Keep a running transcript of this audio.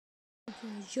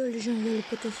Yo les gens, yo les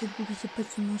potes, c'est Boubi, c'est pas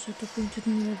seulement ça, t'as une toute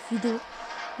nouvelle vidéo.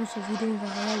 Dans cette vidéo, on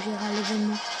va réagir à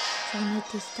l'événement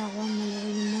FORTNITE et Star Wars.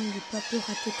 Malheureusement, j'ai pas pu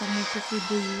rater car mon PC est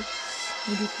bugué.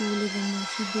 Et du coup, l'événement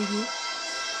aussi bugué.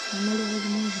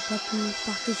 Malheureusement, j'ai pas pu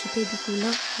participer. Du coup, là,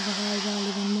 on va réagir à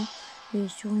l'événement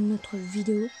sur une autre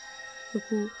vidéo. Du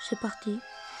coup, c'est parti.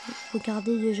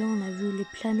 Regardez déjà, on a vu les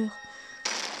planeurs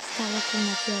Star Wars qu'on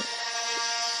a fait.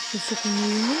 Je sais qu'on est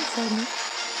humain, ça, non?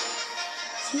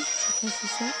 Si, je crois que c'est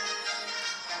ça.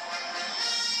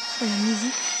 Et la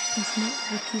musique, franchement,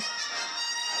 je kiffe.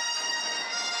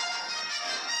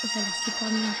 Ça a l'air super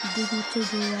bien, je suis dégoûté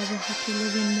d'avoir raté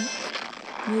l'événement.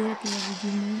 Déjà qu'il y avait du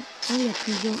monde. Oh, il y a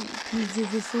plus de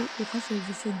vaisseaux. Je crois que c'est le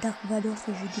vaisseau Dark Vador,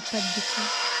 si je dis pas de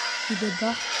bêtises, qui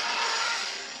débarque.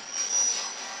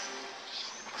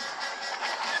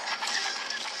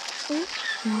 Oh,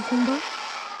 il y a un combat.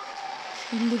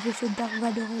 Les vaisseaux Dark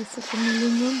Vador et le Faucon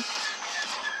Millennium.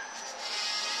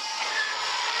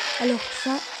 Alors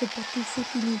ça, c'est pour tous ceux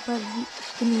qui n'ont pas vu,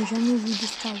 qui n'ont jamais vu de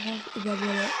Star Wars. Et ben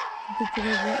voilà, vous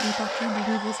pourrez voir une partie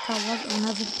du nouveau Star Wars en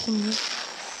avant-première.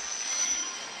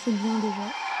 C'est bien déjà.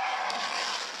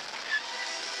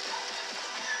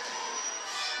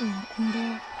 Il y a un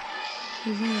combat.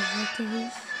 Les gens ils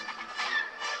atterrissent.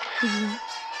 C'est bien.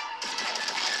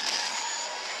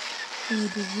 Il y a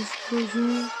des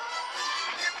explosions.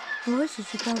 En vrai, c'est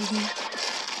super bien.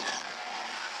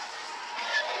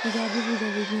 Regardez, vous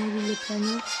avez bien vu les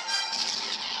planeurs.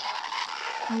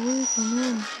 Ah oui, quand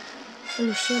même.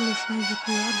 Le ciel est changé de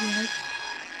couleur direct.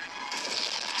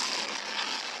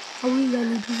 Ah oui, il y a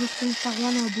les 12 espions Star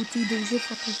Wars dans la boutique d'objets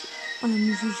pour tout. Oh, la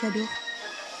musique, j'adore.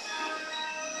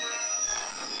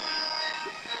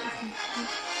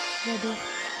 J'adore.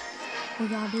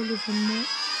 Regardez l'événement.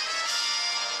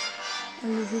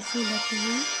 Le vaisseau il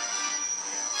atterrit.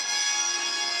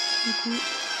 Du coup,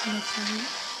 il atterrit.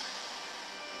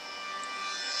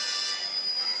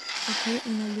 Ok,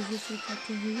 on a le vaisseau qui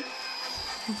atterrit.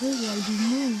 En vrai, il y a du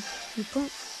monde. Je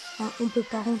pense. Enfin, on peut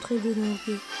pas rentrer dedans.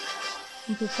 Okay.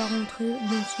 On peut pas rentrer,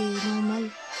 donc c'est normal.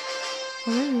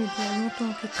 Quand même, il dure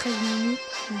longtemps, que 13 minutes.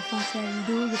 Enfin, c'est la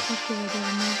vidéo, je pense qu'il va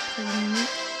durer moins de 13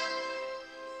 minutes.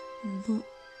 Bon.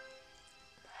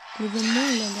 L'événement,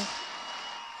 il a l'air.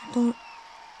 Attends.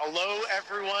 Hello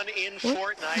everyone in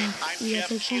Fortnite, I'm Jeff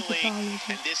Keeling,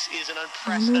 and this is an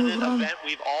unprecedented event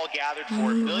we've all gathered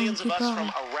for. Millions of us from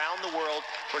around the world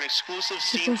for an exclusive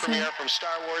scene premiere from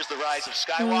Star Wars The Rise of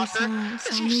Skywalker.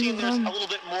 As you've seen, there's a little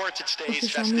bit more to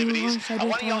today's festivities. Why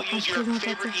don't y'all use your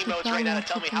favorite emotes right now to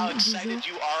tell me how excited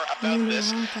you are about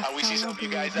this. We see some of you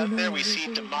guys out there, we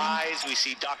see Demise, we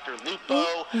see Dr.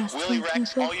 Lupo, Willie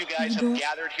Rex, all you guys have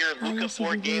gathered here at Luca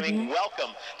 4 Gaming.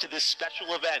 Welcome to this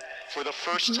special event for the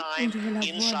first time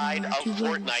inside of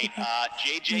Fortnite.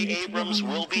 J.J. Abrams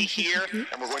will be here,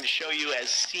 and we're going to show you as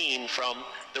seen from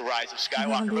The Rise of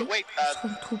Skywalker. But wait,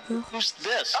 who's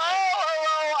this? Oh,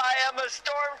 hello, I am a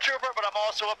stormtrooper, but I'm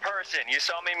also a person. You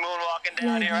saw me moonwalking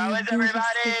down here. How is everybody?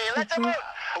 Let's emote!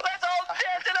 Let's all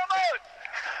dance and emote!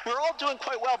 We're all doing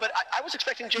quite well, but I was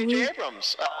expecting J.J.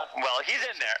 Abrams. Well, he's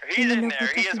in there. He's in there.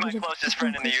 He is my closest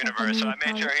friend in the universe, so I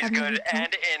made sure he's good and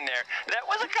in there. That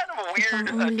was a kind of a weird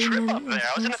trip up there.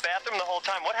 I was in the bathroom the whole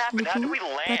time. What happened? How did we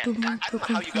land? I don't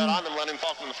know how you got on them running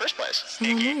Falcon in the first place.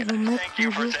 Sneaky. Thank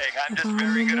you for saying. I'm just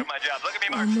very good at my job. Look at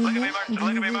me, Mark. Look at me, Mark. Look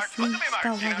at me, Mark. Look at me, Mark.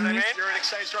 You know what I mean? You're an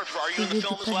excited stormtrooper. Are you in the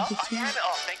film as well? I am.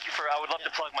 Oh, thank you for. I would love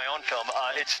to plug my own film.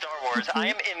 It's Star Wars.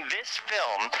 I am in this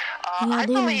film. I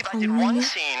believe I did one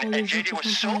scene, and JJ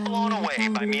was so blown away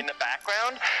by me in the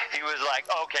background. He was like,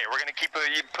 "Okay, we're gonna keep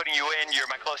putting you in. You're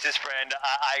my closest friend.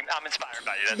 I'm inspired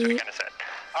by you." That's what he kind of said.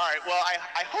 All right. Well,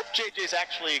 I hope JJ's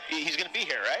actually he's gonna be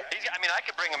here, right? I mean, I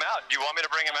could bring him out. Do you want me to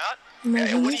bring him out?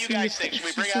 What do you guys think? Should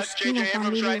we bring out J.J.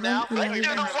 Abrams right now? Let's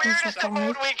do the weirdest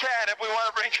emote we can if we want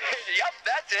to bring JJ. Yep,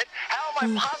 that's it. How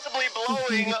am I possibly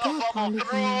blowing a bubble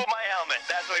through my helmet?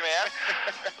 That's what he meant.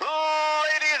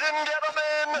 Ladies and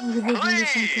gentlemen,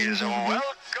 please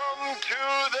welcome to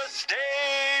the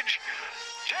stage,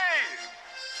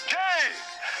 J.J.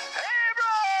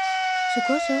 Abrams! C'est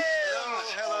quoi ça?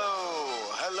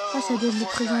 Hello. Ah, ça doit être le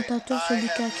présentateur, celui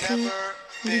qui a créé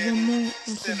l'événement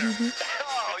entre guillemets.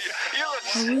 Ah oui,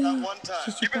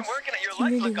 c'est super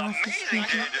stylé les graphismes.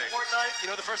 You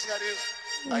know the first thing I do?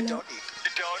 I don't eat.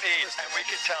 You don't eat, and we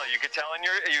could tell. You could tell in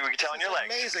your legs.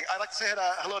 Amazing. I'd like to say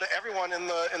hello to everyone in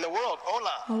the world.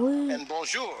 Hola. Ah oui. And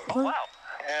bonjour. Oh, wow.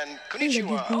 And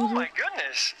konnichiwa. Oh my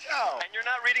goodness. Ciao. And you're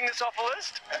not reading this off a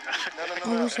list? Ah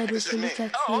oui, ça doit être celui qui a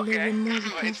créé l'événement, je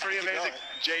pense. It's pretty amazing.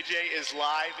 JJ is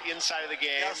live inside of the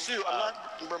game.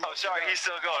 Oh, sorry, he's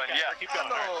still going. Yeah. Keep going.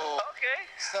 Hello. Okay.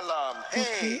 Salam.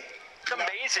 Hey. It's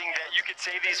amazing that you could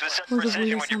say these with such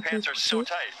precision when your pants are so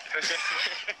tight.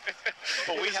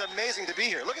 Well, it's amazing to be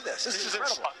here. Look at this. This is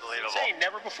incredible. Unbelievable. Say,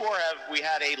 never before have we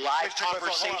had a live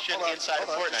conversation inside of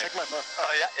Fortnite. Check my phone.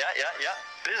 Oh, yeah.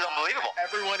 This is unbelievable.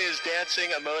 Everyone is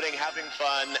dancing, emoting, having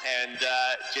fun, and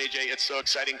JJ, it's so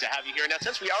exciting to have you here. Now,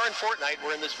 since we are in Fortnite,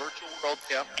 we're in this virtual world.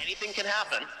 Yeah. Anything can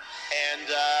happen, and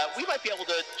we might be able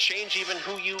to change even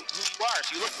who you are.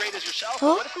 So you look great as yourself.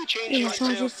 Oh, what if we change il you a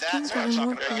changé into de skin that's what I'm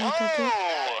carrément, talking about?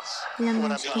 il a mis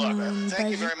un skin Thank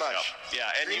you basique. very much. Yeah,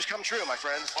 and dreams come true, my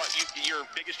friends. Well, your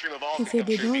biggest dream of all Il can fait come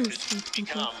des true dons, because il you se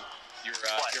become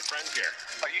your friend here.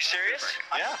 Are you serious?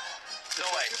 Yeah. No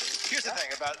way. Here's the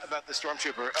thing about the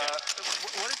stormtrooper.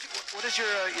 What is your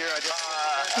identity?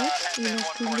 Il a acheté des armes.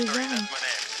 That's my name.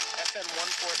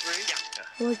 FM143.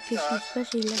 Yeah. Ouais, qu'est-ce qui se passe?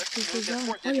 Il a acheté des armes.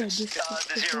 Oh, il y a des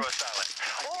The zero is silent.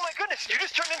 Oh my goodness, you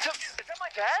just turned into... Is that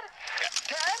my dad? Yeah.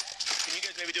 Dad? Can you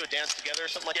guys maybe do a dance together or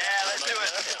something like that? Yeah, let's do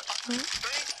it.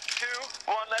 3,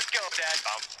 2, 1, let's go, Dad.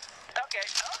 Okay.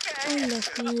 Oh, il a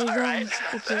acheté des armes.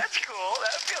 Ok. That's cool.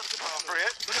 That feels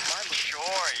appropriate.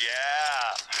 Sure,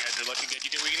 yeah. You guys are looking good.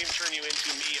 We can even turn you into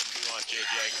me if you want,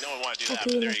 JJ. No one want to do that,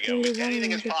 Ok, but il a there you acheté go. des armes,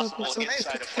 Anything mais is c'est pas possible pour ça.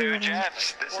 inside of Dude, Fortnite.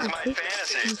 Jeff, this is my Je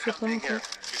fantasy. ne sais pas encore.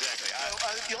 Exactly.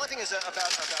 The only thing is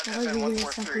about Je vous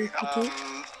laisse un peu écouter.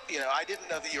 you know, I didn't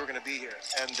know that you were going to be here,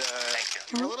 and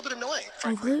you were a little bit annoying,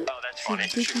 En frankly. vrai,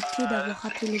 j'ai dégoûté d'avoir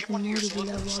raté l'événement. Je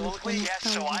voulais avoir le premier Yeah, so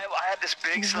Star Wars. I had this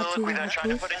big soliloquy that I tried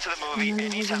to put into the movie.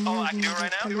 Anytime, Malheureusement, I je can do it n'avais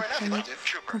right pas now? le premier.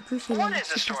 Trooper. En plus, il What a is a été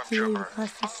parti stormtrooper? grâce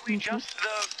à Are we Snoopy. just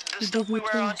the J'ai stuff we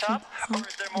dégoûté wear à on top, 100% or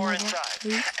is there more d'avoir inside?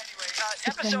 eu Anyway, ce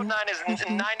episode 9 is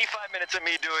franchement. 95 minutes of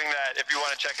me doing that if you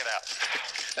want to check it out.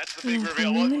 That's the big On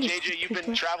reveal. peut Well, nommer les JJ, you've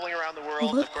been scripteurs. traveling around the En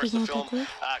world. vrai, Of course, the film présentateur,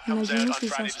 comes out imaginez on s'il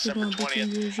Friday, s'inscrit December dans un bouquin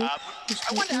 20th. de jeu. Il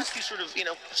I want to serait ask you, sort of, you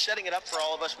know, setting it up for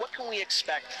all of us. What can we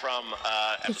expect from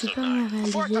c'est episode super 9? bien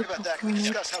Before I réalisé talk about pour that, can we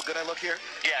Fortnite. discuss how good I look here?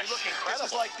 Yes. You look incredible.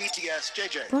 This is like BTS,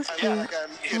 JJ. Je pense que en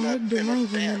fait, demain, ils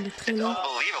vont mettre le trailer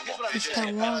Unbelievable. de Star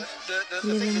Wars, The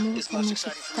thing l'événement that is most thématique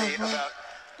exciting for Star me Wars. about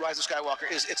Rise of Skywalker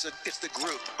is it's the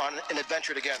group on an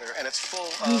adventure together, and it's full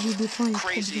Boubi The King est of trop bien.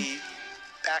 crazy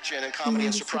action and comedy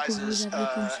and Demandez ce que vous surprises, avez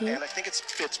pensé. and I think it's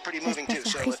pretty Ça se moving too. passe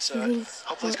à So it's respirer.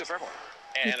 hopefully it's good for everyone.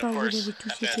 Et quand vous avez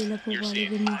tous été là pour voir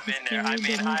l'événement I'm in there. respirer, I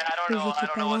mean, demain, I don't je know n'étais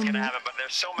pas what's là, going to mais happen, but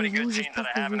there's so many pour good vous, scenes that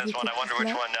j'espère I que have in vous this étiez one. I wonder which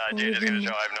tous one là pour Jade is going to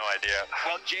l'événement. show. I have no idea.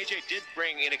 Well, JJ did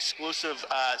bring an exclusive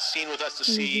scene with us to Et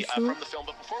les see vaisseaux. from the film,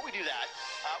 but before we do that,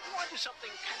 we want to do something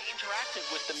kind of interactive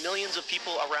with the millions of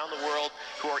people around the world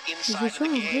who are inside of vaisseaux,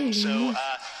 the en vrai, game. il est So, immense.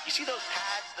 you see those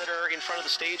pads that are in front of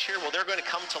the stage here? Well, they're going to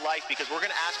come to life because we're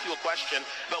going to ask you a question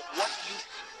about what you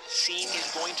scene is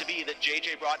going to be that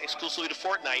JJ brought exclusively to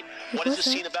Fortnite. What is quoi, the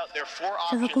ça? scene about? There are 4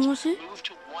 Ça va options. commencer? Move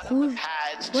to one of Rouge. the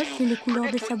pads Ouais, c'est les to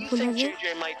couleurs des predict what you sabres think laser.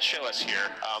 JJ might show us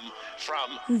here from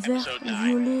Vert, episode 9.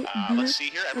 violet, bleu, Let's see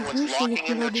here. Everyone's rouge, c'est les locking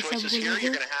in couleurs their des choices sabres here. You're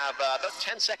laser. going to have about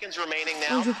 10 seconds remaining Ouais,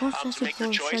 now je pense que ça to c'est make your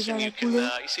pour choice. choisir And la you can,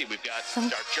 couleur. you see, we've got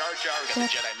 5, Dark Jar Jar, we've got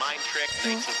the 4, Jedi Mind Trick,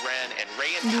 Knights of Ren, and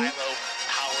Rey and 2, Kylo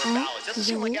Power 1, Ballad. Doesn't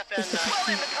seem 0, like et FN. c'est Well,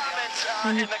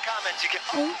 parti. in the comments, you can...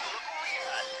 Oh,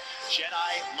 Jedi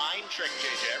Mind Trick,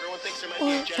 JJ. Everyone thinks there might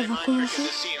oh, be a ça Jedi va Mind Trick in commencer.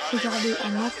 this scene. Are they Regardez right?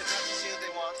 en off.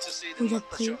 Vous êtes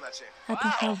prêts?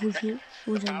 Attention à vos yeux,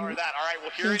 aux Power amis. that. All right,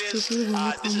 well, Et here it is. surtout, ils vont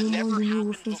mettre This un has moment never du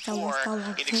nouveau happened film Star Wars, before. Star Wars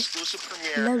An 5. exclusive Et là,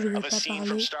 premiere je vais of a pas scene from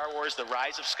parler. Star Wars, The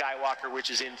Rise of Skywalker, which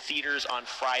is in theaters on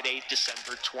Friday,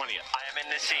 December 20th. I am in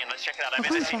this scene. Let's check it out. I'm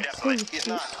Par in the contre, scene, ça trop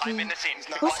definitely. vite. I'm in the scene.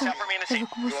 Oh, Watch ça out for me in the va scene.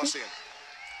 commencer.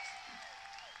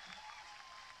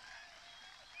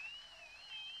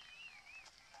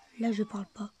 Là, je parle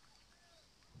pas.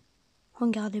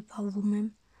 Regardez par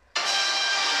vous-même.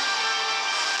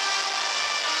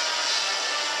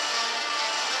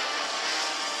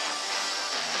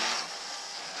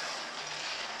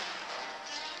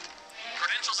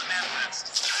 Credentials and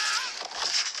manifest.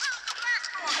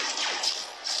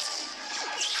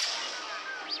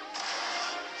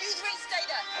 Use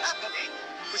restater.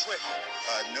 Which way?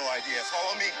 No idea.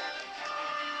 Follow me.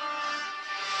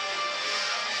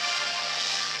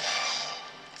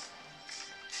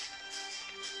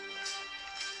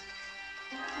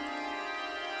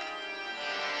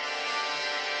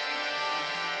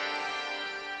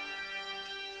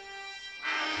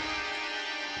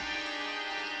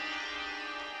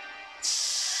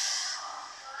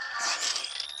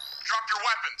 Drop your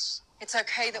weapons. It's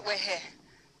okay that we're here.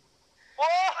 Whoa!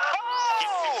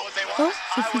 Oh,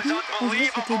 c'est fini. En vrai,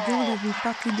 c'était dur d'avoir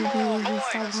partie de Star Wars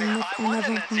 9 en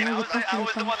avant-première. Je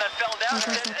pense qu'on va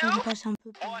s'attendre à passer un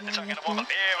peu pour voir la fin. Sachant qu'après, on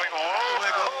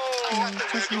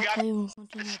continue à parler.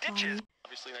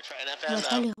 Obviously, they're trying On va pas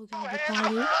FN. les regarder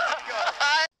parler.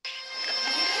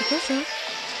 C'est quoi ça?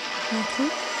 Un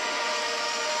truc? We're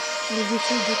Les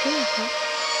vaisseaux décollent ou pas?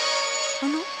 Ah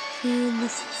non, c'est le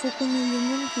faucon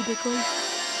millionnaire qui décolle.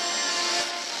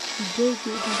 Il bug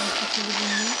dans un certain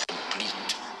événement.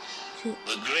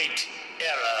 The great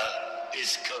error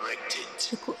is corrected.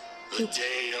 C'est quoi? The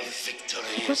day of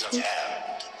victory is at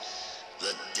hand.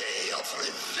 The day of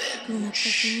revenge. On a pas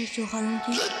fini sur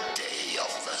ralenti. The day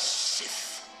of the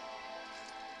Sith.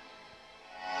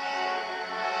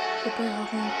 C'est pas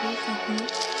grave non plus, 5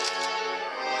 minutes.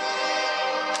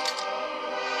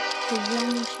 Les verres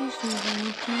aussi sont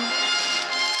ralentis.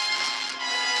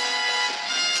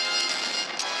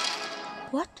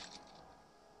 What?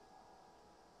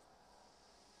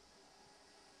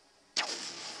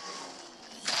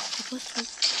 C'est quoi ça?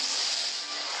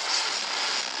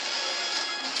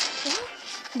 Oh,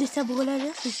 des sabres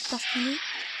laser, c'est super stylé.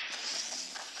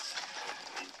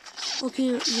 Ok,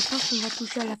 je pense qu'on va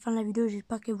toucher à la fin de la vidéo.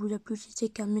 J'espère qu'elle vous a plu. Si c'est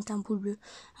le cas, mettez un pouce bleu.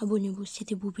 Abonnez-vous.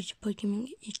 C'était Boubi The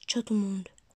King et ciao tout le monde.